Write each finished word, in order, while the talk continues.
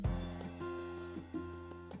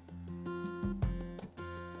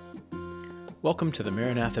Welcome to the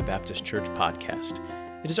Maranatha Baptist Church podcast.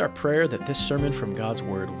 It is our prayer that this sermon from God's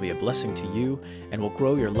Word will be a blessing to you and will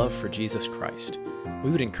grow your love for Jesus Christ.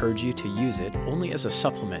 We would encourage you to use it only as a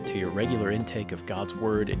supplement to your regular intake of God's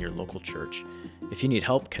Word in your local church. If you need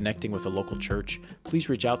help connecting with a local church, please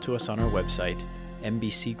reach out to us on our website,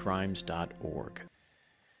 mbcgrimes.org.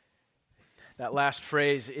 That last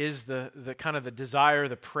phrase is the kind of the desire,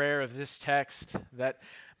 the prayer of this text, that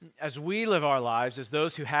as we live our lives as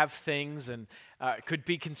those who have things and could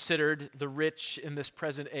be considered the rich in this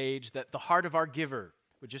present age, that the heart of our giver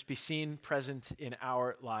would just be seen present in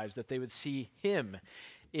our lives, that they would see Him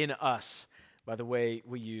in us by the way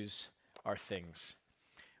we use our things.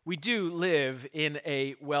 We do live in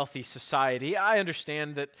a wealthy society. I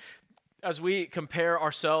understand that as we compare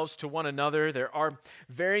ourselves to one another, there are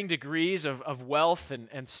varying degrees of wealth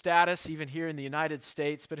and status, even here in the United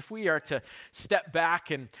States. But if we are to step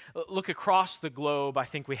back and look across the globe, I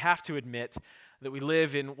think we have to admit that we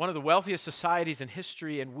live in one of the wealthiest societies in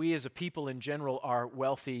history, and we as a people in general are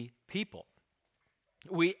wealthy people.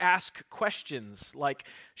 We ask questions like,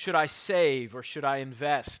 should I save or should I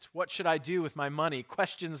invest? What should I do with my money?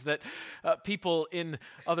 Questions that people in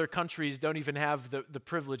other countries don't even have the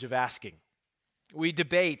privilege of asking. We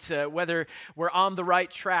debate whether we're on the right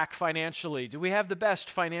track financially. Do we have the best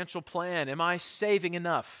financial plan? Am I saving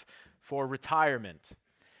enough for retirement?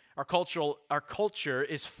 Our culture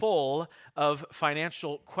is full of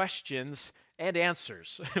financial questions and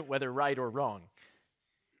answers, whether right or wrong.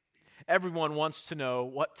 Everyone wants to know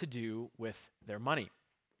what to do with their money.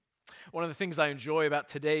 One of the things I enjoy about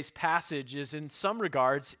today's passage is, in some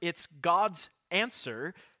regards, it's God's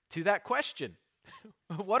answer to that question.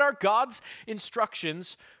 What are God's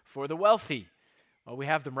instructions for the wealthy? Well, we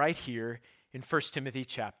have them right here in 1 Timothy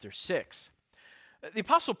chapter 6. The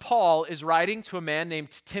Apostle Paul is writing to a man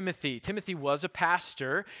named Timothy. Timothy was a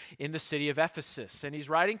pastor in the city of Ephesus, and he's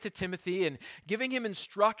writing to Timothy and giving him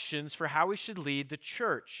instructions for how he should lead the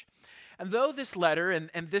church. And though this letter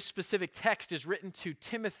and this specific text is written to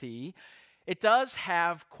Timothy, it does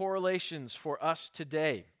have correlations for us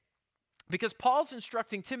today. Because Paul's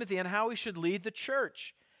instructing Timothy on how he should lead the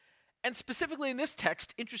church. And specifically in this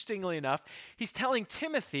text, interestingly enough, he's telling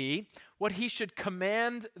Timothy what he should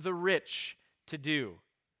command the rich to do.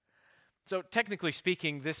 So technically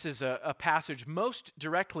speaking, this is a passage most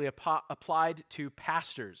directly applied to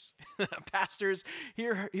pastors. Pastors,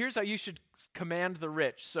 here's how you should command the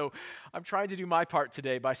rich. So I'm trying to do my part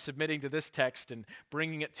today by submitting to this text and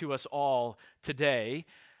bringing it to us all today.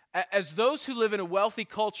 As those who live in a wealthy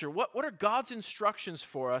culture, what are God's instructions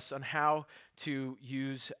for us on how to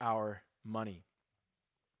use our money?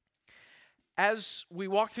 As we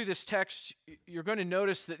walk through this text, you're going to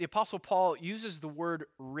notice that the Apostle Paul uses the word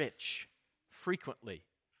rich frequently,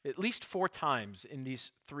 at least 4 times in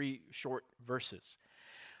these 3 short verses.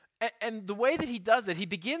 And the way that he does it, he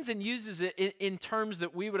begins and uses it in terms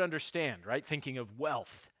that we would understand, right? Thinking of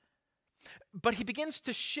wealth. But he begins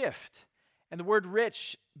to shift, and the word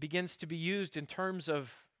rich begins to be used in terms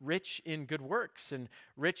of rich in good works, and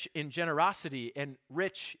rich in generosity, and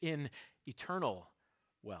rich in eternal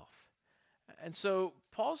wealth. And so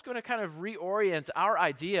Paul's going to kind of reorient our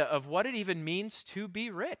idea of what it even means to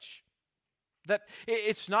be rich. That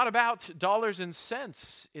it's not about dollars and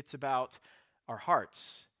cents, it's about our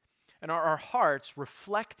hearts. And our hearts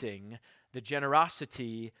reflecting the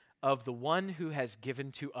generosity of the one who has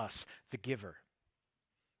given to us, the giver.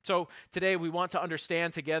 So today we want to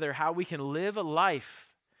understand together how we can live a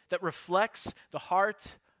life that reflects the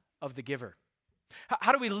heart of the giver.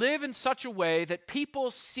 How do we live in such a way that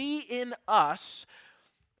people see in us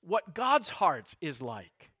what God's heart is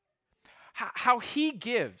like? How He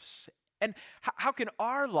gives. And how can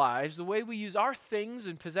our lives, the way we use our things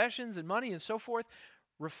and possessions and money and so forth,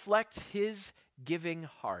 reflect His giving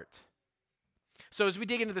heart? So as we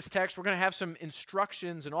dig into this text, we're going to have some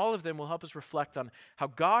instructions, and all of them will help us reflect on how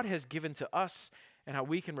God has given to us and how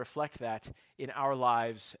we can reflect that in our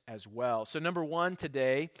lives as well. So number 1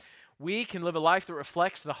 today, we can live a life that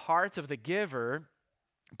reflects the heart of the giver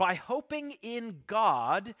by hoping in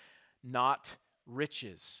God, not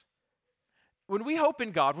riches. When we hope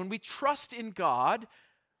in God, when we trust in God,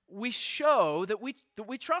 we show that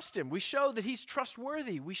we trust Him. We show that He's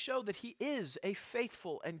trustworthy. We show that He is a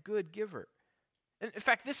faithful and good giver. In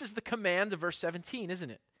fact, this is the command of verse 17, isn't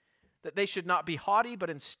it? That they should not be haughty, but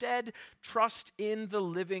instead trust in the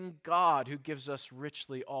living God who gives us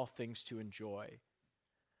richly all things to enjoy.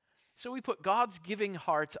 So we put God's giving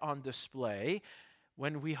heart on display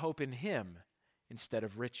when we hope in Him instead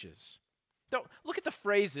of riches. So look at the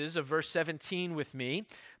phrases of verse 17 with me.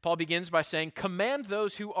 Paul begins by saying, "Command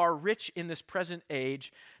those who are rich in this present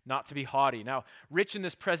age not to be haughty." Now, rich in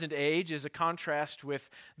this present age is a contrast with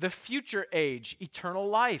the future age, eternal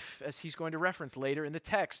life, as he's going to reference later in the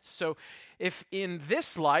text. So if in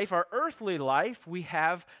this life, our earthly life, we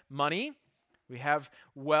have money, we have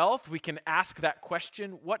wealth, we can ask that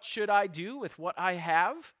question, what should I do with what I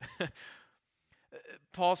have?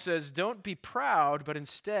 Paul says, don't be proud, but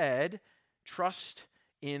instead trust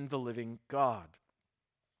in the living God.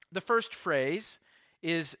 The first phrase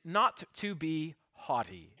is not to be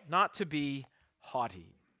haughty, not to be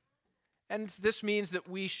haughty. And this means that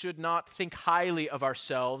we should not think highly of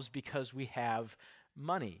ourselves because we have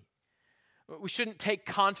money. We shouldn't take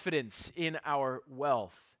confidence in our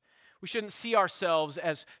wealth. We shouldn't see ourselves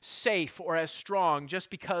as safe or as strong just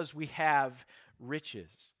because we have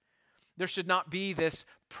riches. There should not be this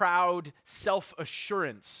proud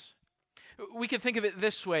self-assurance. We can think of it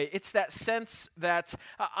this way. It's that sense that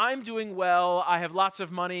I'm doing well, I have lots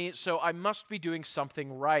of money, so I must be doing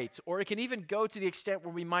something right. Or it can even go to the extent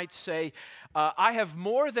where we might say, I have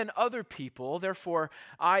more than other people, therefore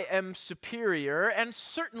I am superior, and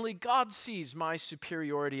certainly God sees my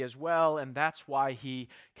superiority as well, and that's why he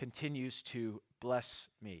continues to bless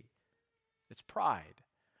me. It's pride.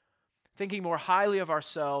 Thinking more highly of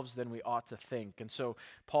ourselves than we ought to think. And so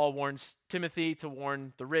Paul warns Timothy to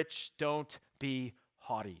warn the rich, don't be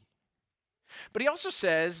haughty. But he also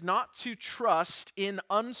says not to trust in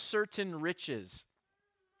uncertain riches.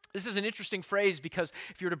 This is an interesting phrase because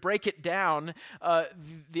if you were to break it down,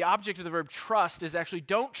 the object of the verb trust is actually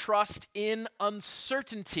don't trust in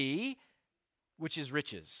uncertainty, which is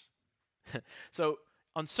riches. So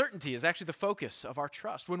uncertainty is actually the focus of our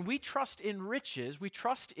trust. When we trust in riches, we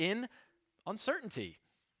trust in uncertainty.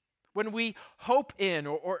 When we hope in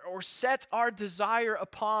or set our desire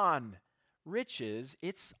upon riches,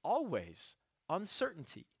 it's always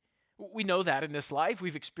uncertainty. We know that in this life.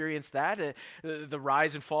 We've experienced that. The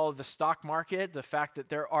rise and fall of the stock market, the fact that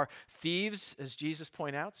there are thieves, as Jesus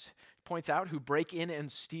points out, who break in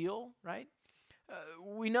and steal, right?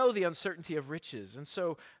 We know the uncertainty of riches. And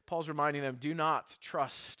so Paul's reminding them, do not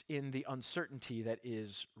trust in the uncertainty that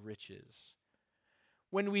is riches.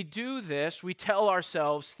 When we do this, we tell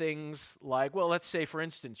ourselves things like, well, let's say, for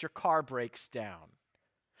instance, your car breaks down.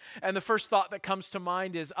 And the first thought that comes to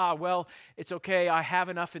mind is, well, it's okay, I have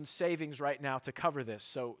enough in savings right now to cover this,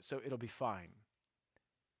 so it'll be fine.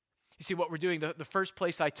 You see, what we're doing, the first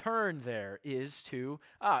place I turn there is to,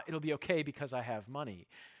 it'll be okay because I have money.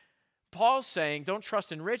 Paul's saying, don't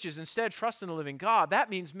trust in riches, instead trust in the living God. That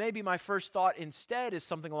means maybe my first thought instead is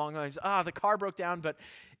something along the lines, the car broke down, but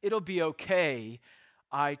it'll be okay.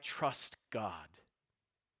 I trust God.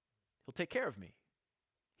 He'll take care of me.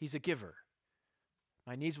 He's a giver.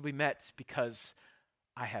 My needs will be met because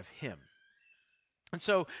I have him. And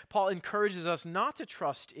so Paul encourages us not to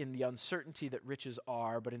trust in the uncertainty that riches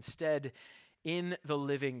are, but instead in the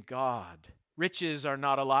living God. Riches are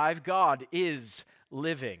not alive. God is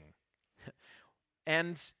living.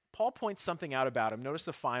 And Paul points something out about him. Notice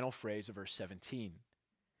the final phrase of verse 17.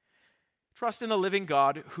 Trust in the living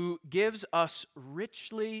God who gives us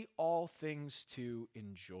richly all things to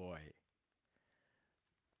enjoy.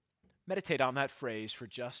 Meditate on that phrase for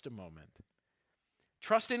just a moment.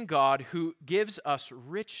 Trust in God who gives us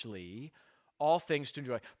richly all things to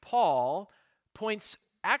enjoy. Paul points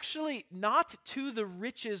actually not to the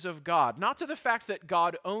riches of God, not to the fact that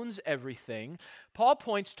God owns everything. Paul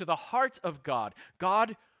points to the heart of God,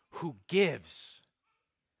 God who gives.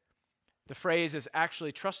 The phrase is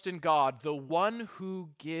actually trust in God, the one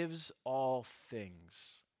who gives all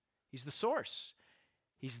things. He's the source.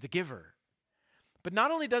 He's the giver. But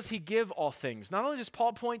not only does he give all things, not only does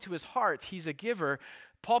Paul point to his heart, he's a giver,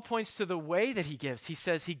 Paul points to the way that he gives. He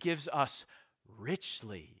says he gives us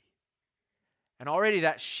richly. And already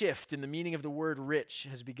that shift in the meaning of the word rich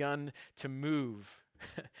has begun to move.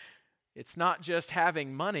 It's not just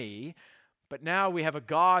having money, but now we have a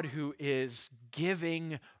God who is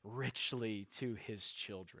giving richly to his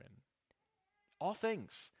children. All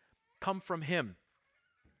things come from him.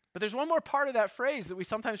 But there's one more part of that phrase that we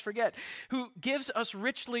sometimes forget, who gives us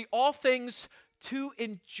richly all things to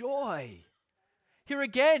enjoy. Here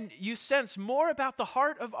again, you sense more about the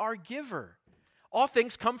heart of our giver. All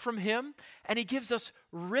things come from him, and he gives us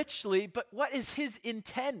richly, but what is his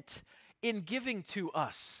intent in giving to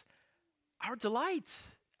us? Our delight,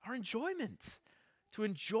 our enjoyment, to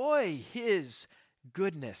enjoy his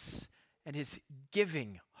goodness and his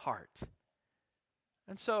giving heart.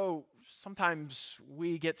 And so sometimes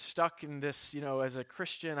we get stuck in this, as a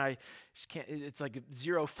Christian, I just can't, it's like a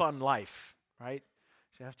zero fun life, right?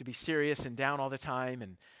 should have to be serious and down all the time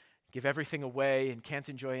and give everything away and can't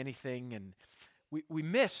enjoy anything. And we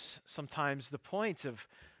miss sometimes the point of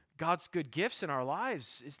God's good gifts in our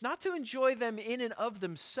lives is not to enjoy them in and of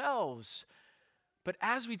themselves, but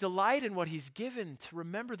as we delight in what He's given, to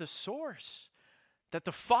remember the source, that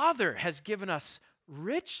the Father has given us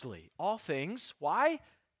richly all things. Why?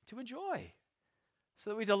 To enjoy, so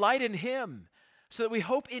that we delight in Him, so that we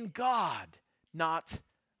hope in God, not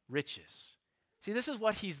riches. See, this is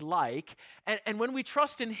what He's like. And when we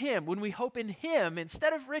trust in Him, when we hope in Him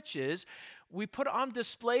instead of riches, we put on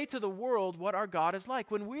display to the world what our God is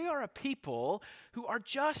like. When we are a people who are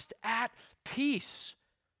just at peace,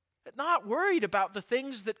 not worried about the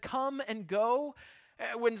things that come and go.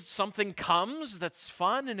 When something comes that's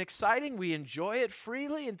fun and exciting, we enjoy it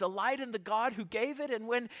freely and delight in the God who gave it. And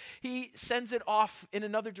when He sends it off in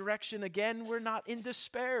another direction again, we're not in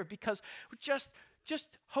despair because we're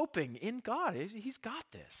just hoping in God. He's got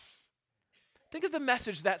this. Think of the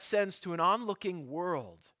message that sends to an onlooking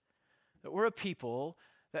world, that we're a people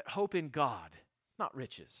that hope in God, not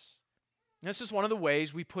riches. And this is one of the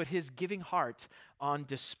ways we put His giving heart on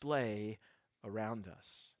display around us.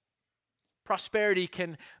 Prosperity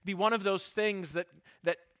can be one of those things that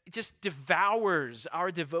just devours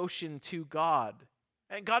our devotion to God.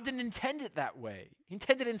 And God didn't intend it that way. He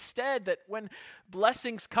intended instead that when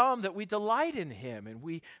blessings come, that we delight in Him and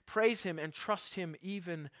we praise Him and trust Him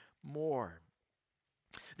even more.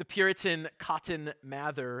 The Puritan Cotton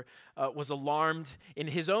Mather was alarmed in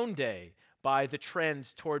his own day by the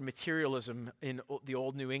trend toward materialism in the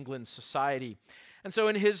old New England society. And so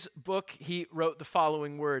in his book, he wrote the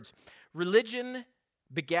following words: "Religion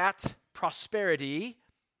begat prosperity,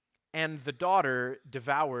 and the daughter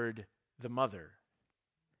devoured the mother."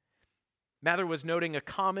 Mather was noting a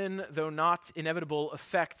common, though not inevitable,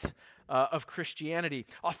 effect of Christianity.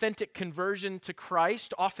 Authentic conversion to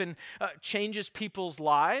Christ often changes people's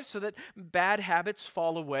lives so that bad habits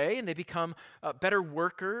fall away and they become better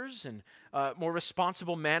workers and more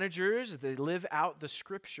responsible managers. They live out the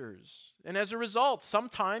Scriptures. And as a result,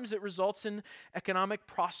 sometimes it results in economic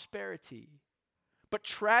prosperity. But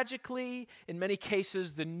tragically, in many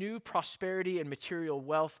cases, the new prosperity and material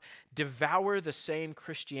wealth devour the same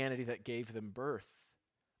Christianity that gave them birth,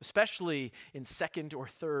 especially in second or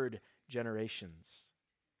third generations.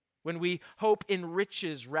 When we hope in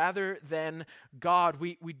riches rather than God,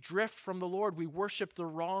 we drift from the Lord. We worship the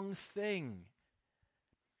wrong thing.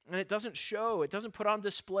 And it doesn't show, it doesn't put on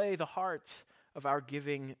display the heart of our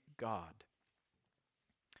giving God.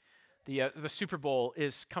 The Super Bowl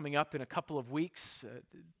is coming up in a couple of weeks.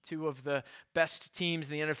 Two of the best teams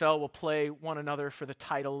in the NFL will play one another for the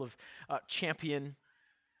title of champion.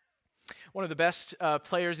 One of the best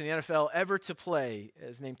players in the NFL ever to play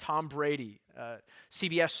is named Tom Brady.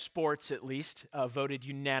 CBS Sports, at least, voted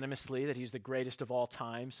unanimously that he's the greatest of all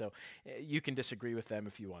time. So you can disagree with them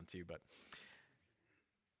if you want to, but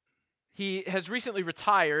he has recently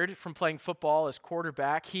retired from playing football as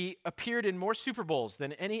quarterback. He appeared in more Super Bowls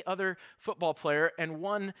than any other football player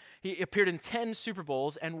he appeared in 10 Super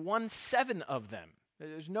Bowls and won 7 of them.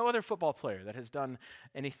 There's no other football player that has done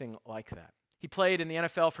anything like that. He played in the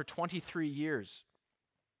NFL for 23 years.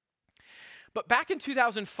 But back in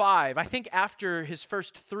 2005, I think after his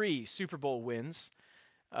first 3 Super Bowl wins,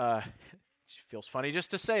 feels funny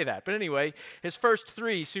just to say that. But anyway, his first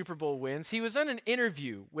 3 Super Bowl wins, he was in an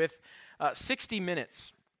interview with 60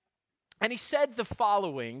 Minutes. And he said the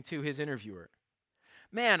following to his interviewer: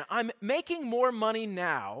 "Man, I'm making more money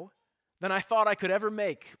now than I thought I could ever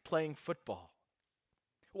make playing football.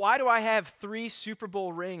 Why do I have 3 Super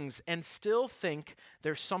Bowl rings and still think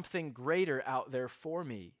there's something greater out there for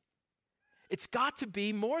me? It's got to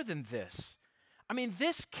be more than this. I mean,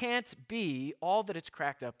 this can't be all that it's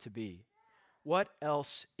cracked up to be. What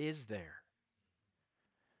else is there?"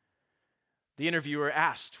 The interviewer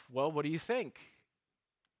asked, "Well, what do you think?"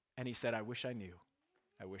 And he said, "I wish I knew.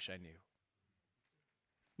 I wish I knew."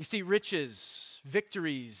 You see, riches,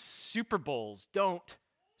 victories, Super Bowls don't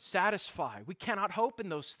satisfy. We cannot hope in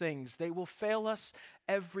those things. They will fail us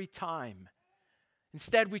every time.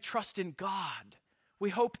 Instead, we trust in God.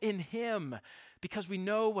 We hope in Him because we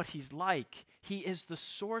know what He's like. He is the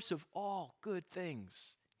source of all good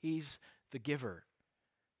things. He's the giver.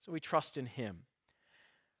 So we trust in Him.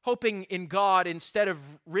 Hoping in God instead of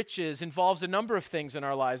riches involves a number of things in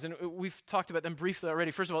our lives, and we've talked about them briefly already.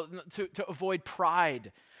 First of all, to avoid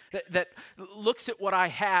pride that looks at what I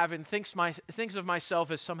have and thinks of myself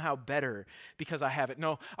as somehow better because I have it.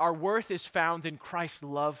 No, our worth is found in Christ's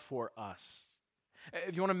love for us.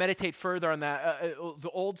 If you want to meditate further on that, the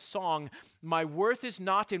old song, "My worth is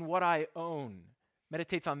not in what I own,"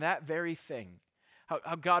 meditates on that very thing.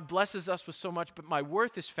 how God blesses us with so much, but my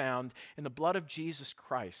worth is found in the blood of Jesus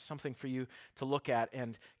Christ, something for you to look at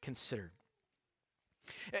and consider.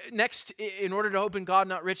 Next, in order to hope in God,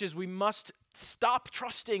 not riches, we must stop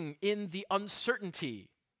trusting in the uncertainty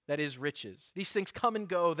that is riches. These things come and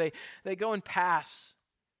go. They go and pass.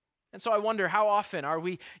 And so I wonder, how often are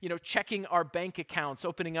we, checking our bank accounts,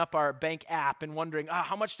 opening up our bank app and wondering,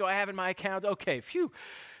 how much do I have in my account? Okay, phew.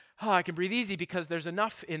 I can breathe easy because there's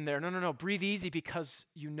enough in there. No. Breathe easy because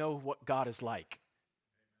you know what God is like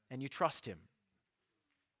and you trust him.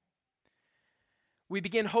 We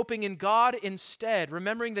begin hoping in God instead,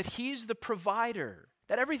 remembering that he's the provider,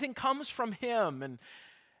 that everything comes from him. And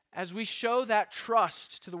as we show that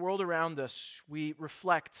trust to the world around us, we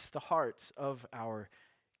reflect the heart of our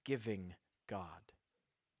giving God.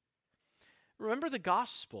 Remember the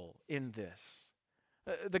gospel in this.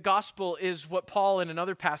 The gospel is what Paul in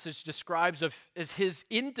another passage describes as his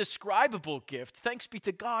indescribable gift. Thanks be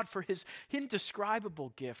to God for his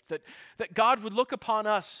indescribable gift, that God would look upon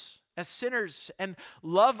us as sinners and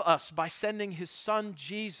love us by sending his son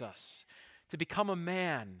Jesus to become a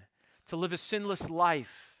man, to live a sinless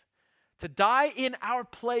life, to die in our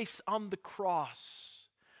place on the cross,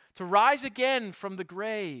 to rise again from the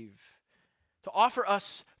grave, to offer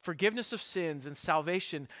us forgiveness of sins and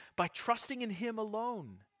salvation by trusting in him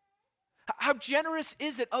alone. How generous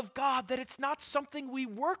is it of God that it's not something we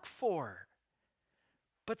work for,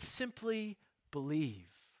 but simply believe.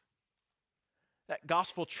 That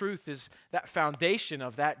gospel truth is that foundation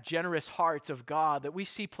of that generous heart of God that we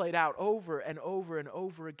see played out over and over and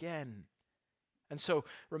over again. And so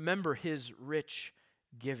remember his rich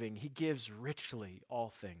giving. He gives richly all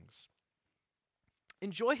things.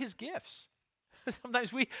 Enjoy his gifts.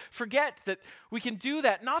 Sometimes we forget that we can do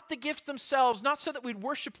that, not the gifts themselves, not so that we'd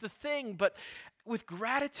worship the thing, but with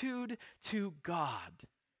gratitude to God.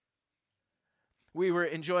 We were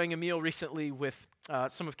enjoying a meal recently with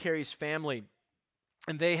some of Carrie's family,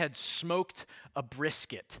 and they had smoked a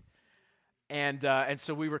brisket. And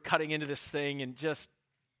so we were cutting into this thing and just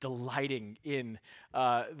delighting in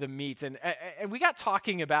the meat. And we got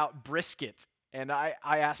talking about brisket, and I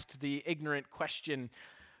asked the ignorant question,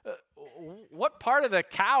 what part of the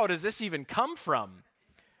cow does this even come from?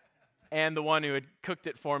 And the one who had cooked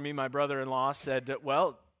it for me, my brother-in-law, said,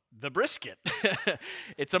 well, the brisket.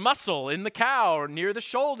 It's a muscle in the cow or near the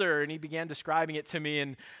shoulder. And he began describing it to me,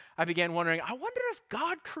 and I began wondering, I wonder if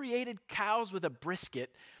God created cows with a brisket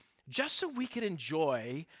just so we could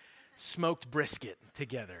enjoy smoked brisket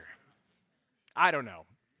together. I don't know.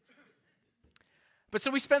 But so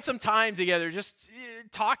we spent some time together just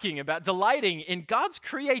talking about delighting in God's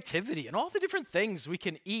creativity and all the different things we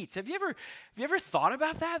can eat. Have you ever thought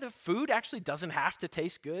about that? That food actually doesn't have to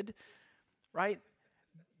taste good, right?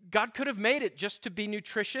 God could have made it just to be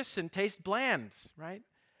nutritious and taste bland, right?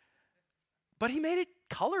 But he made it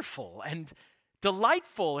colorful and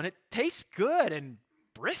delightful, and it tastes good, and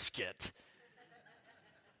brisket.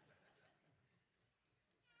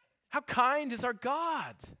 How kind is our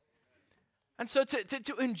God? And so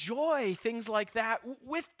to enjoy things like that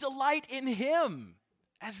with delight in him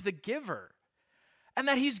as the giver, and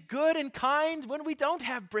that he's good and kind when we don't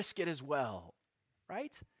have brisket as well,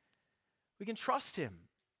 right? We can trust him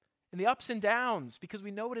in the ups and downs because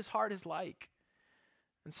we know what his heart is like.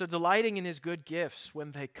 And so delighting in his good gifts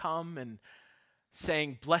when they come, and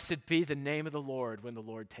saying, blessed be the name of the Lord when the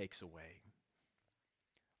Lord takes away.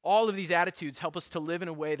 All of these attitudes help us to live in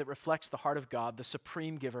a way that reflects the heart of God, the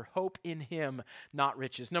supreme giver. Hope in him, not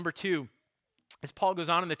riches. Number two, as Paul goes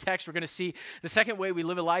on in the text, we're going to see the second way we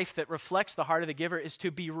live a life that reflects the heart of the giver is to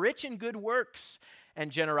be rich in good works and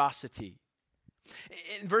generosity.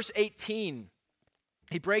 In verse 18,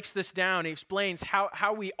 he breaks this down. He explains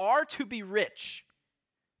how we are to be rich.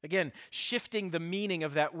 Again, shifting the meaning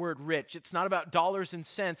of that word rich. It's not about dollars and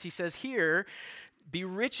cents. He says here, be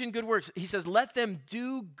rich in good works. He says, let them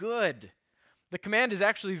do good. The command is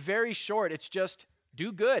actually very short. It's just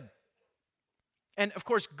do good. And of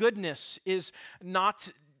course, goodness is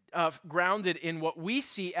not grounded in what we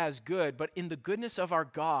see as good, but in the goodness of our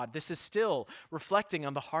God. This is still reflecting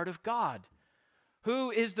on the heart of God.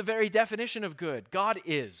 Who is the very definition of good? God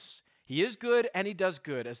is. He is good and he does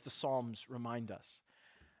good, as the Psalms remind us.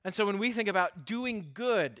 And so when we think about doing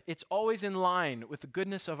good, it's always in line with the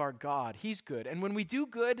goodness of our God. He's good. And when we do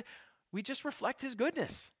good, we just reflect his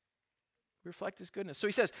goodness. We reflect his goodness. So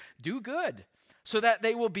he says, do good so that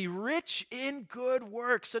they will be rich in good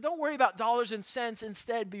works. So don't worry about dollars and cents.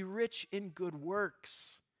 Instead, be rich in good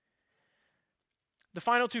works. The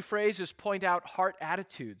final two phrases point out heart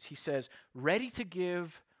attitudes. He says, ready to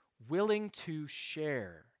give, willing to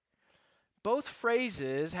share. both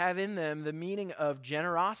phrases have in them the meaning of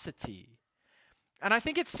generosity. And I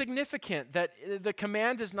think it's significant that the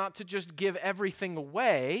command is not to just give everything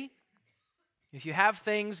away. If you have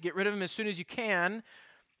things, get rid of them as soon as you can.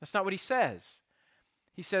 That's not what he says.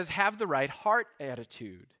 He says, have the right heart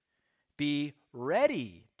attitude. Be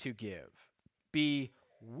ready to give. Be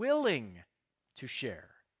willing to share.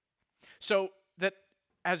 So that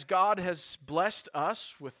as God has blessed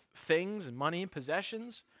us with things and money and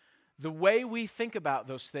possessions, the way we think about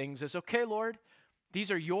those things is, okay, Lord,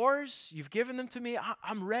 these are yours. You've given them to me.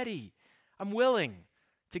 I'm ready. I'm willing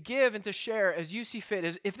to give and to share as you see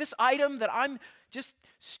fit. If this item that I'm just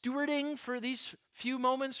stewarding for these few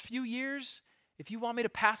moments, few years, if you want me to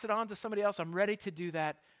pass it on to somebody else, I'm ready to do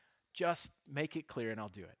that. Just make it clear and I'll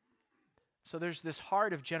do it. So there's this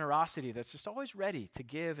heart of generosity that's just always ready to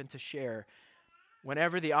give and to share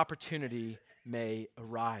whenever the opportunity may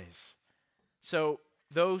arise. So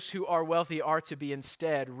those who are wealthy are to be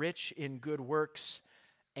instead rich in good works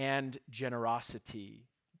and generosity,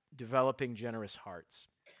 developing generous hearts.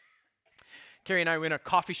 Carrie and I were in a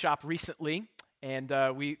coffee shop recently, and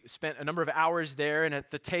we spent a number of hours there, and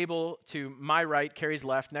at the table to my right, Carrie's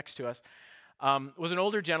left, next to us, was an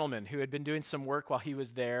older gentleman who had been doing some work while he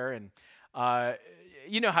was there, and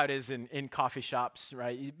you know how it is in coffee shops,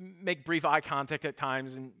 right? You make brief eye contact at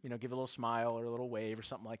times and, give a little smile or a little wave or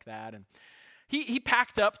something like that, and he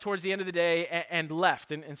packed up towards the end of the day and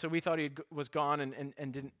left, and so we thought he was gone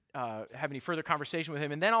and didn't have any further conversation with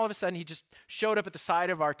him, and then all of a sudden he just showed up at the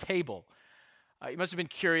side of our table. He must have been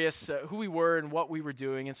curious who we were and what we were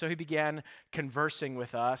doing, and so he began conversing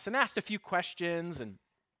with us and asked a few questions, and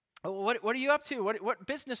what are you up to? What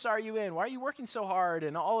business are you in? Why are you working so hard?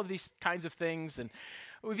 And all of these kinds of things, and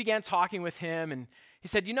we began talking with him, and he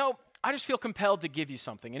said, I just feel compelled to give you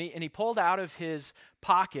something, and he pulled out of his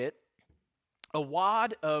pocket a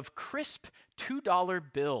wad of crisp $2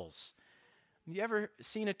 bills. Have you ever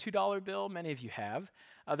seen a $2 bill? Many of you have.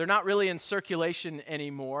 They're not really in circulation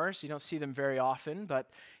anymore, so you don't see them very often. But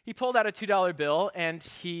he pulled out a $2 bill, and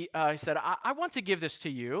he said, I want to give this to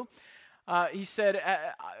you. He said,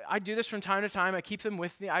 I do this from time to time. I keep them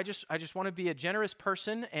with me. I just want to be a generous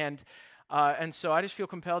person, and so I just feel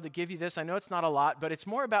compelled to give you this. I know it's not a lot, but it's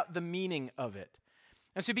more about the meaning of it.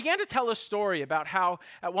 And so he began to tell a story about how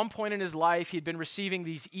at one point in his life he'd been receiving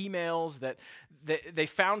these emails that they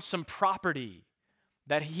found some property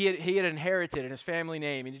that he had inherited in his family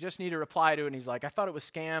name, and you just need to reply to it. And he's like, I thought it was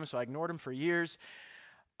scam, so I ignored him for years.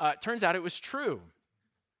 Turns out it was true.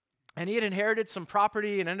 And he had inherited some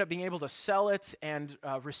property and ended up being able to sell it and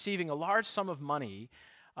receiving a large sum of money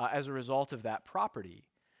as a result of that property.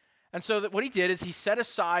 And so what he did is he set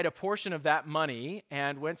aside a portion of that money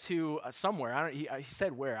and went to somewhere. He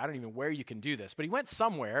said where. I don't even know where you can do this. But he went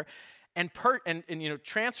somewhere and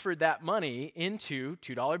transferred that money into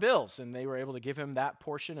 $2 bills. And they were able to give him that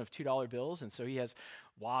portion of $2 bills. And so he has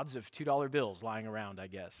wads of $2 bills lying around, I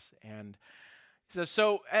guess. And he says,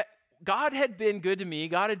 God had been good to me.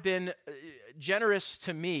 God had been generous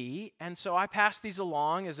to me. And so I passed these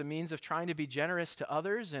along as a means of trying to be generous to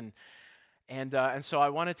others. And so I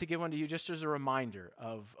wanted to give one to you just as a reminder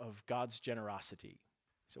of God's generosity.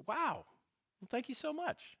 So, wow, well, thank you so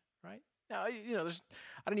much, right? Now,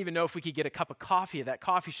 I don't even know if we could get a cup of coffee at that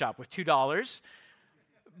coffee shop with $2,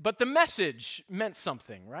 but the message meant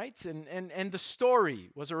something, right? And the story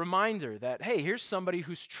was a reminder that, hey, here's somebody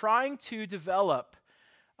who's trying to develop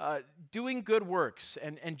doing good works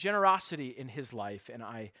and generosity in his life, and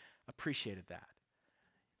I appreciated that.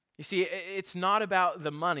 You see, it's not about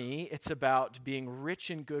the money, it's about being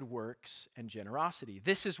rich in good works and generosity.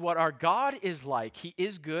 This is what our God is like. He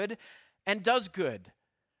is good and does good.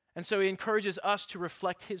 And so he encourages us to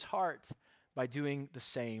reflect his heart by doing the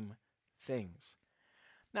same things.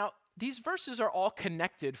 Now, these verses are all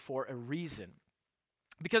connected for a reason.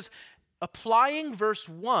 Because applying verse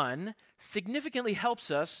 1 significantly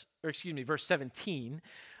helps us, verse 17,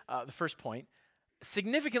 the first point,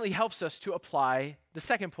 significantly helps us to apply the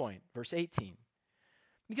second point, verse 18.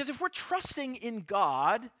 Because if we're trusting in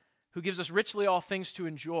God, who gives us richly all things to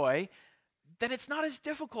enjoy, then it's not as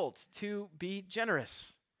difficult to be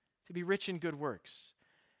generous, to be rich in good works.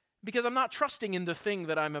 Because I'm not trusting in the thing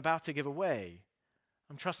that I'm about to give away.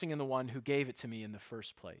 I'm trusting in the one who gave it to me in the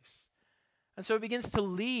first place. And so it begins to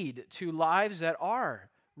lead to lives that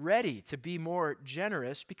are ready to be more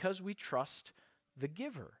generous because we trust the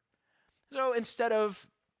giver. So instead of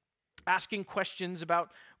asking questions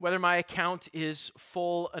about whether my account is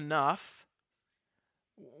full enough,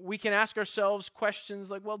 we can ask ourselves questions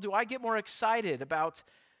like, well, do I get more excited about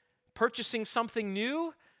purchasing something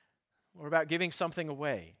new or about giving something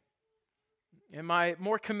away? Am I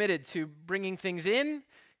more committed to bringing things in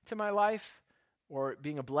to my life or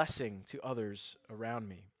being a blessing to others around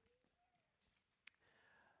me?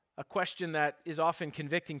 A question that is often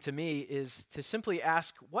convicting to me is to simply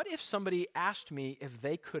ask, what if somebody asked me if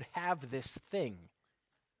they could have this thing?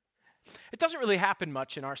 It doesn't really happen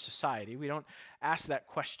much in our society. We don't ask that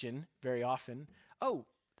question very often. Oh,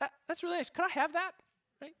 that's really nice. Could I have that?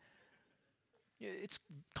 Right? It's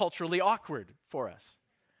culturally awkward for us.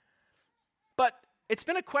 But it's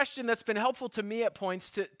been a question that's been helpful to me at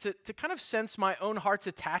points to kind of sense my own heart's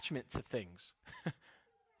attachment to things.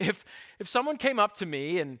 If someone came up to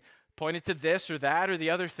me and pointed to this or that or the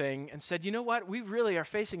other thing and said, you know what, we really are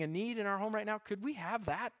facing a need in our home right now, could we have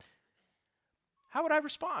that? How would I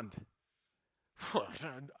respond?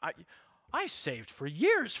 I saved for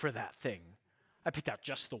years for that thing. I picked out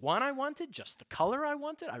just the one I wanted, just the color I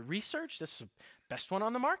wanted. I researched, this is the best one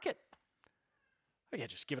on the market. Oh yeah,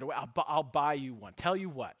 just give it away. I'll buy you one. Tell you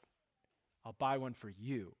what, I'll buy one for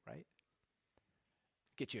you, right?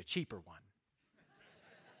 Get you a cheaper one.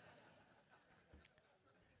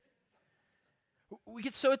 We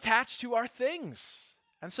get so attached to our things.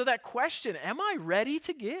 And so that question, am I ready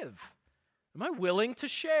to give? Am I willing to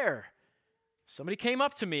share? Somebody came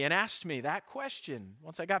up to me and asked me that question.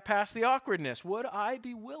 Once I got past the awkwardness, would I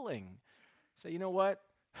be willing? Say, you know what?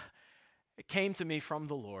 It came to me from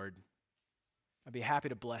the Lord. I'd be happy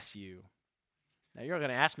to bless you. Now, you're going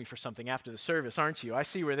to ask me for something after the service, aren't you? I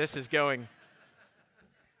see where this is going.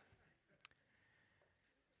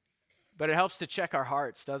 But it helps to check our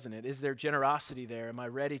hearts, doesn't it? Is there generosity there? Am I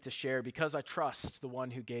ready to share because I trust the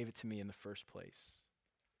one who gave it to me in the first place?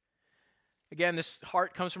 Again, this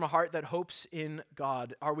heart comes from a heart that hopes in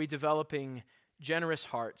God. Are we developing generous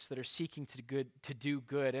hearts that are seeking to do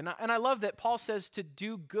good? And I love that Paul says to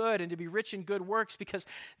do good and to be rich in good works, because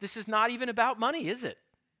this is not even about money, is it?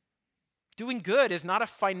 Doing good is not a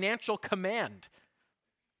financial command.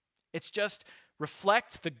 It's just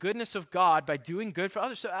reflect the goodness of God by doing good for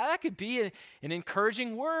others. So that could be an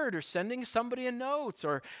encouraging word, or sending somebody a note,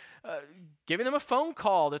 or giving them a phone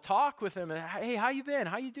call to talk with them. Hey, how you been?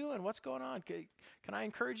 How you doing? What's going on? Can I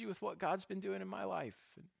encourage you with what God's been doing in my life?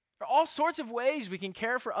 There are all sorts of ways we can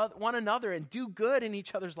care for one another and do good in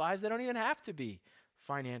each other's lives. They don't even have to be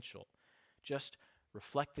financial. Just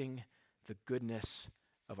reflecting the goodness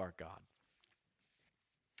of our God.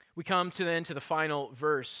 We come to the final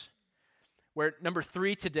verse, where number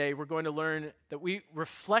 3 today, we're going to learn that we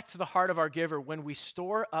reflect the heart of our giver when we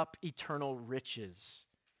store up eternal riches.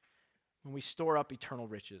 When we store up eternal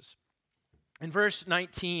riches. In verse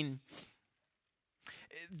 19,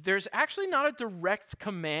 there's actually not a direct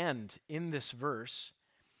command in this verse,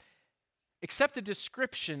 except a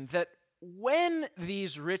description that when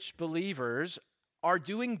these rich believers are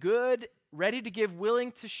doing good, ready to give,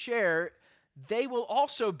 willing to share, they will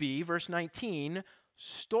also be, verse 19,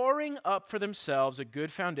 storing up for themselves a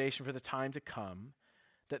good foundation for the time to come,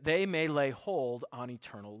 that they may lay hold on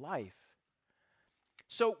eternal life.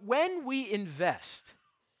 So when we invest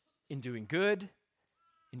in doing good,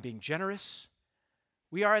 in being generous,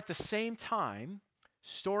 we are at the same time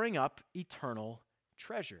storing up eternal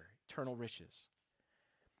treasure, eternal riches.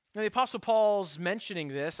 Now, the Apostle Paul's mentioning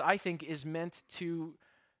this, I think, is meant to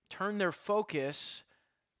turn their focus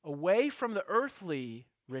away from the earthly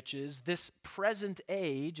riches, this present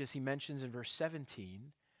age, as he mentions in verse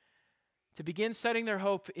 17, to begin setting their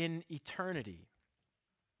hope in eternity,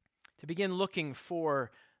 to begin looking for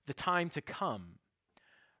the time to come,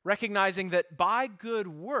 recognizing that by good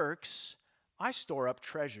works, I store up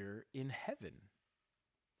treasure in heaven.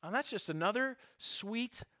 And that's just another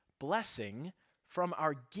sweet blessing from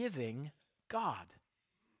our giving God.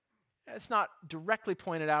 It's not directly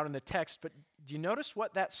pointed out in the text, but do you notice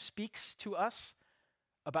what that speaks to us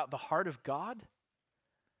about the heart of God?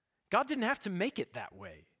 God didn't have to make it that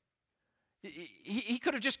way. He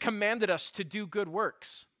could have just commanded us to do good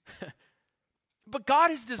works. But God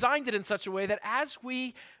has designed it in such a way that as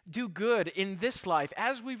we do good in this life,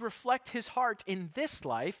 as we reflect his heart in this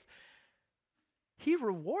life, he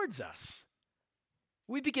rewards us.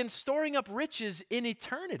 We begin storing up riches in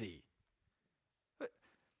eternity. But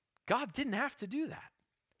God didn't have to do that.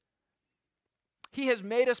 He has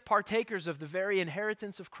made us partakers of the very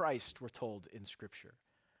inheritance of Christ, we're told in Scripture.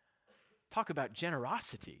 Talk about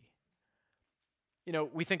generosity. You know,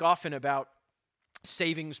 we think often about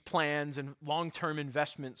savings plans and long-term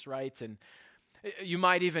investments, right? And you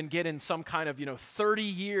might even get in some kind of,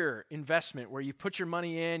 30-year investment where you put your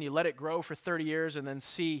money in, you let it grow for 30 years, and then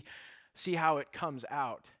see how it comes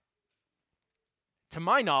out. To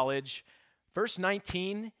my knowledge, verse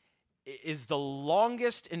 19 is the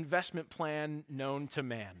longest investment plan known to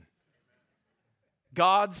man.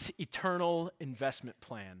 God's eternal investment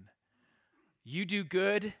plan. You do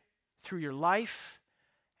good through your life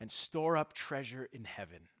and store up treasure in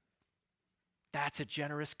heaven. That's a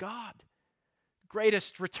generous God.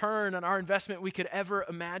 Greatest return on our investment we could ever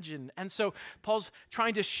imagine. And so Paul's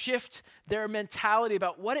trying to shift their mentality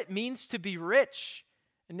about what it means to be rich.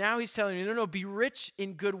 And now he's telling you, no, be rich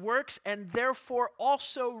in good works and therefore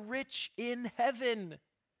also rich in heaven.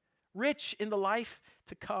 Rich in the life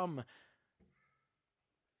to come.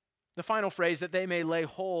 The final phrase, that they may lay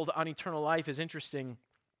hold on eternal life, is interesting.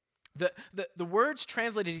 The words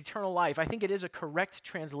translated eternal life, I think it is a correct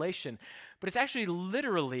translation, but it's actually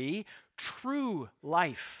literally true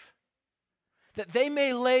life. That they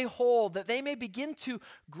may lay hold, that they may begin to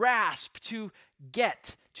grasp, to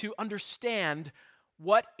get, to understand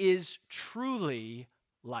what is truly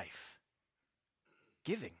life.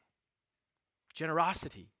 Giving,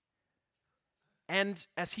 generosity. And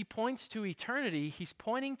as he points to eternity, he's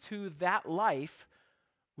pointing to that life,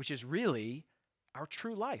 which is really our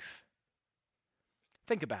true life.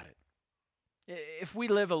 Think about it. If we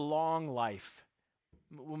live a long life,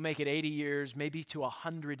 we'll make it 80 years, maybe to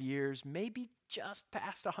 100 years, maybe just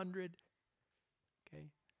past 100. Okay.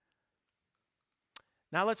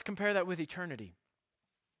 Now let's compare that with eternity.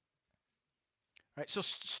 All right, so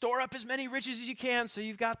store up as many riches as you can so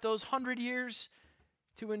you've got those 100 years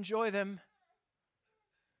to enjoy them.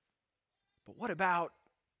 But what about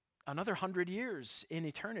another 100 years in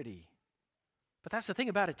eternity? But that's the thing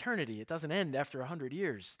about eternity. It doesn't end after 100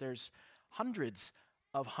 years. There's hundreds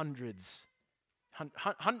of 100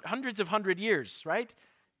 years, right?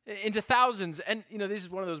 Into thousands. And, this is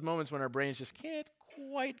one of those moments when our brains just can't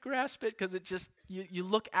quite grasp it because it just, you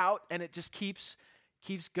look out and it just keeps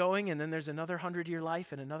going. And then there's another 100-year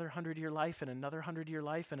life and another 100-year life and another 100-year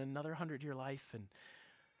life and another 100-year life. And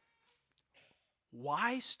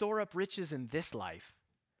why store up riches in this life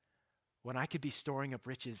when I could be storing up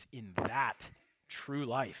riches in that true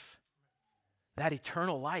life, that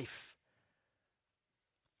eternal life?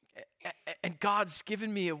 And God's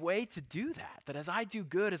given me a way to do that as I do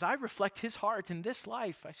good, as I reflect his heart in this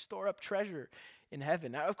life, I store up treasure in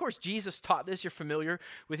heaven. Now, of course, Jesus taught this. You're familiar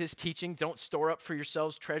with his teaching. Don't store up for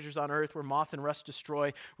yourselves treasures on earth where moth and rust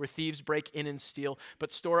destroy, where thieves break in and steal,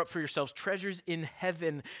 but store up for yourselves treasures in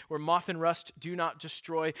heaven where moth and rust do not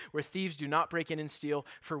destroy, where thieves do not break in and steal,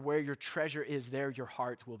 for where your treasure is, there your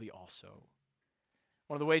heart will be also.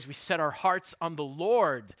 One of the ways we set our hearts on the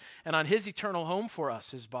Lord and on his eternal home for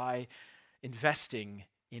us is by investing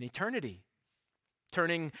in eternity.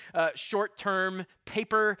 Turning short-term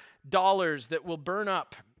paper dollars that will burn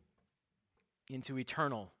up into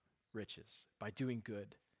eternal riches by doing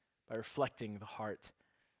good, by reflecting the heart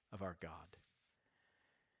of our God.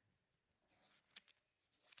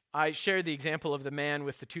 I shared the example of the man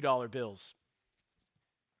with the $2 bills.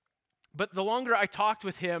 But the longer I talked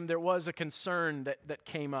with him, there was a concern that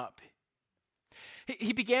came up.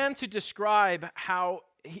 He began to describe how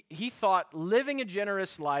he thought living a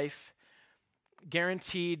generous life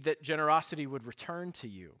guaranteed that generosity would return to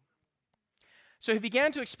you. So he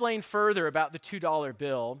began to explain further about the $2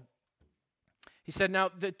 bill. He said, now,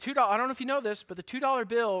 the $2, I don't know if you know this, but the $2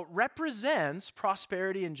 bill represents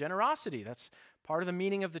prosperity and generosity. That's part of the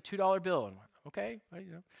meaning of the $2 bill. And okay,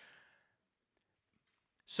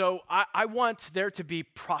 So I want there to be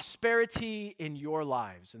prosperity in your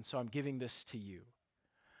lives, and so I'm giving this to you.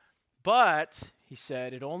 But, he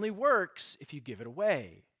said, it only works if you give it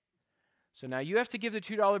away. So now you have to give the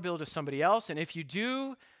 $2 bill to somebody else, and if you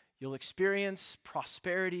do, you'll experience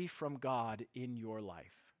prosperity from God in your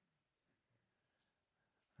life.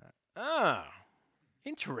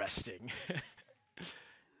 Interesting.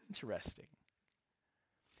 Interesting.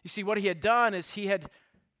 You see, what he had done is he had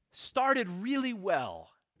started really well.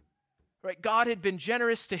 Right? God had been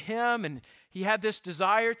generous to him, and he had this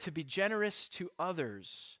desire to be generous to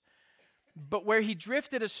others. But where he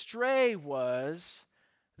drifted astray was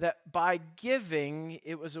that by giving,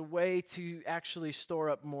 it was a way to actually store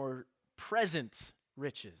up more present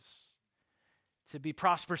riches, to be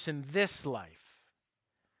prosperous in this life.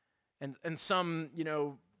 And some,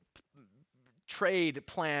 trade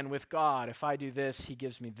plan with God. If I do this, he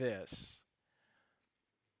gives me this.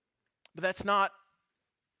 But that's not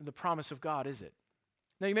the promise of God, is it?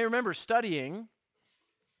 Now, you may remember studying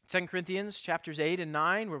 2 Corinthians chapters 8 and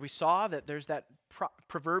 9, where we saw that there's that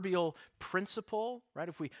proverbial principle, right?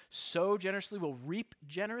 If we sow generously, we'll reap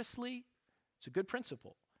generously. It's a good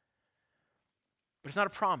principle. But it's not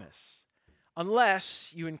a promise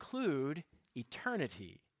unless you include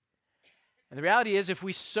eternity. And the reality is, if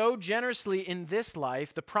we sow generously in this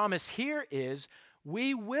life, the promise here is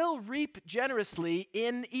we will reap generously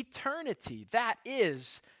in eternity. That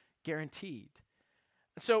is guaranteed.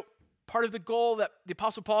 So part of the goal that the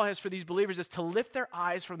Apostle Paul has for these believers is to lift their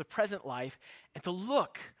eyes from the present life and to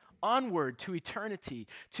look onward to eternity,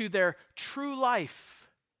 to their true life,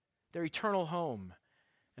 their eternal home,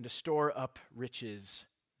 and to store up riches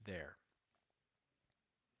there.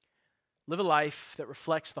 Live a life that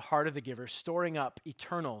reflects the heart of the giver, storing up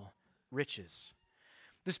eternal riches.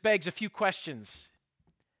 This begs a few questions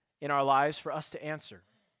in our lives for us to answer.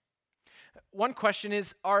 One question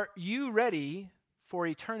is, are you ready for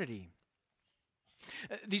eternity?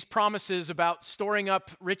 These promises about storing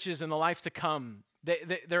up riches in the life to come,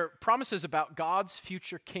 they're promises about God's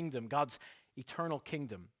future kingdom, God's eternal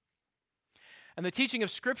kingdom. And the teaching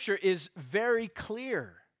of Scripture is very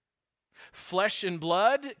clear. Flesh and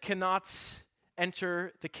blood cannot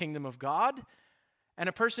enter the kingdom of God, and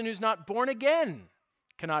a person who's not born again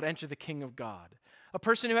cannot enter the kingdom of God. A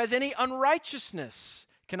person who has any unrighteousness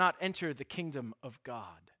cannot enter the kingdom of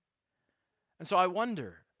God. And so I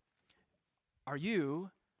wonder, are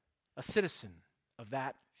you a citizen of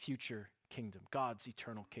that future kingdom, God's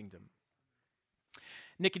eternal kingdom?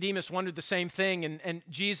 Nicodemus wondered the same thing, and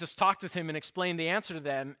Jesus talked with him and explained the answer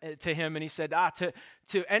to him, and he said,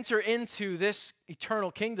 to enter into this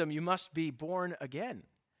eternal kingdom, you must be born again.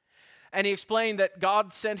 And he explained that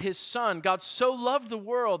God sent his Son. God so loved the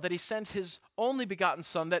world that he sent his only begotten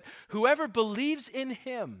Son, that whoever believes in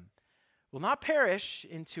him will not perish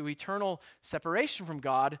into eternal separation from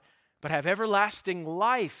God, but have everlasting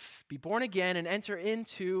life, be born again, and enter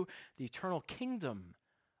into the eternal kingdom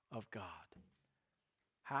of God.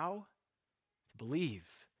 How? To believe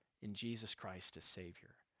in Jesus Christ as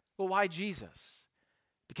Savior. Well, why Jesus?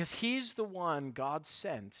 Because he's the one God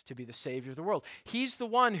sent to be the Savior of the world. He's the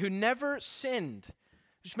one who never sinned,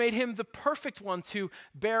 which made him the perfect one to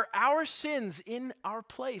bear our sins in our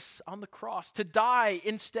place on the cross, to die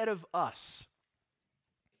instead of us.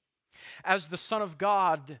 As the Son of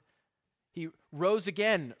God, he rose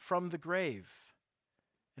again from the grave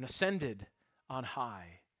and ascended on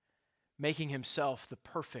high, making himself the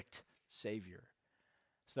perfect Savior,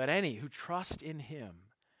 so that any who trust in him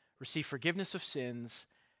receive forgiveness of sins,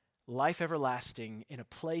 life everlasting, in a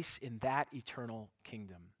place in that eternal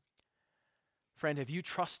kingdom. Friend, have you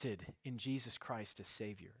trusted in Jesus Christ as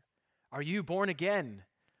Savior? Are you born again,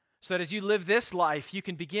 so that as you live this life, you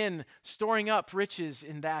can begin storing up riches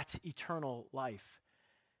in that eternal life?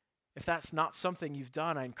 If that's not something you've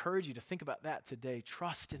done, I encourage you to think about that today.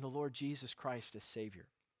 Trust in the Lord Jesus Christ as Savior.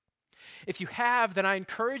 If you have, then I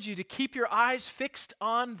encourage you to keep your eyes fixed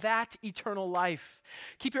on that eternal life.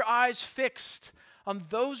 Keep your eyes fixed on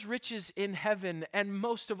those riches in heaven, and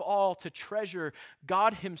most of all, to treasure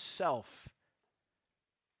God himself,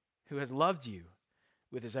 who has loved you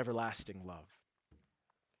with his everlasting love.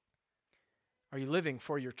 Are you living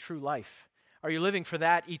for your true life? Are you living for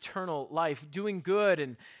that eternal life, doing good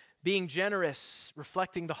and being generous,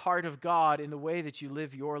 reflecting the heart of God in the way that you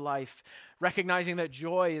live your life, recognizing that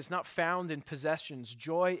joy is not found in possessions,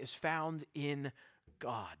 joy is found in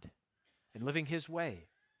God, and living his way?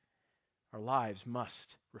 Our lives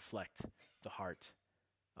must reflect the heart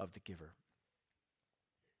of the giver.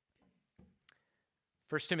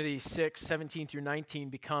 1 Timothy 6:17-19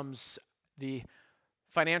 becomes the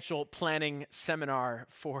financial planning seminar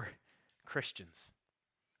for Christians.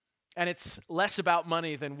 And it's less about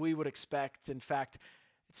money than we would expect. In fact,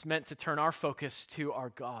 it's meant to turn our focus to our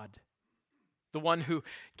God, the one who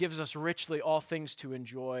gives us richly all things to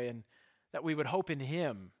enjoy, and that we would hope in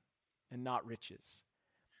him and not riches.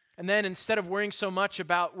 And then instead of worrying so much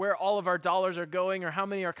about where all of our dollars are going or how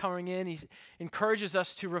many are coming in, he encourages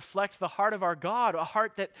us to reflect the heart of our God, a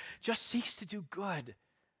heart that just seeks to do good,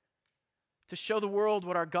 to show the world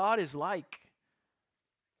what our God is like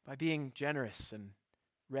by being generous and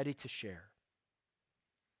ready to share.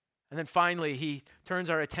 And then finally, he turns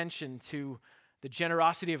our attention to the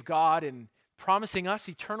generosity of God in promising us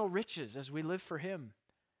eternal riches as we live for him.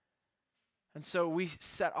 And so we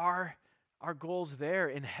set our goals there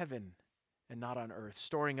in heaven and not on earth,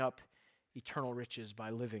 storing up eternal riches by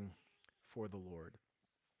living for the Lord.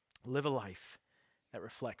 Live a life that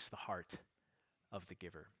reflects the heart of the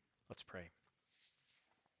giver. Let's pray.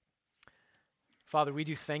 Father, we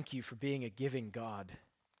do thank you for being a giving God.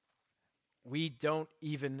 We don't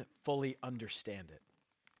even fully understand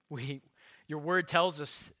it. Your word tells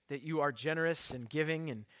us that you are generous and giving,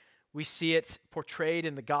 and we see it portrayed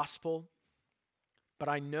in the gospel, but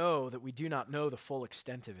I know that we do not know the full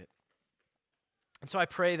extent of it. And so I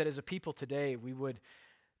pray that as a people today, we would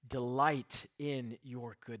delight in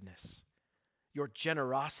your goodness, your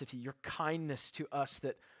generosity, your kindness to us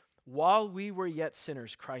that while we were yet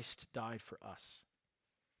sinners, Christ died for us.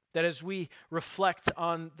 That as we reflect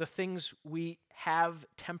on the things we have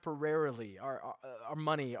temporarily, our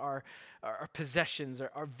money, our possessions,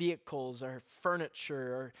 our vehicles, our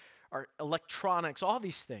furniture, our electronics, all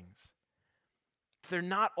these things, they're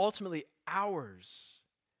not ultimately ours,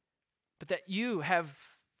 but that you have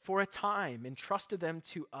for a time entrusted them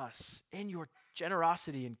to us in your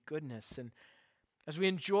generosity and goodness. And as we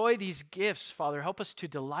enjoy these gifts, Father, help us to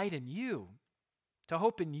delight in you, to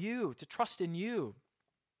hope in you, to trust in you,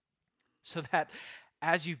 so that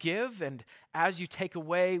as you give and as you take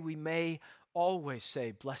away, we may always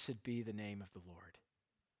say, blessed be the name of the Lord.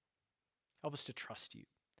 Help us to trust you.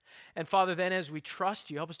 And Father, then as we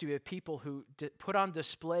trust you, help us to be a people who put on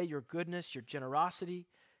display your goodness, your generosity,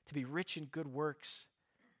 to be rich in good works,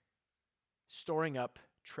 storing up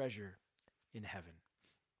treasure in heaven.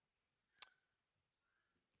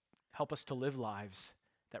 Help us to live lives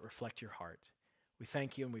that reflect your heart. We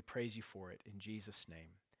thank you and we praise you for it. In Jesus' name,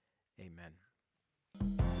 amen.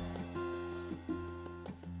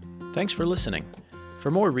 Thanks for listening.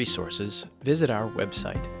 For more resources, visit our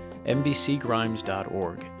website,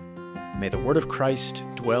 mbcgrimes.org. May the word of Christ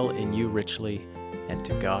dwell in you richly, and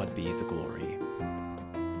to God be the glory.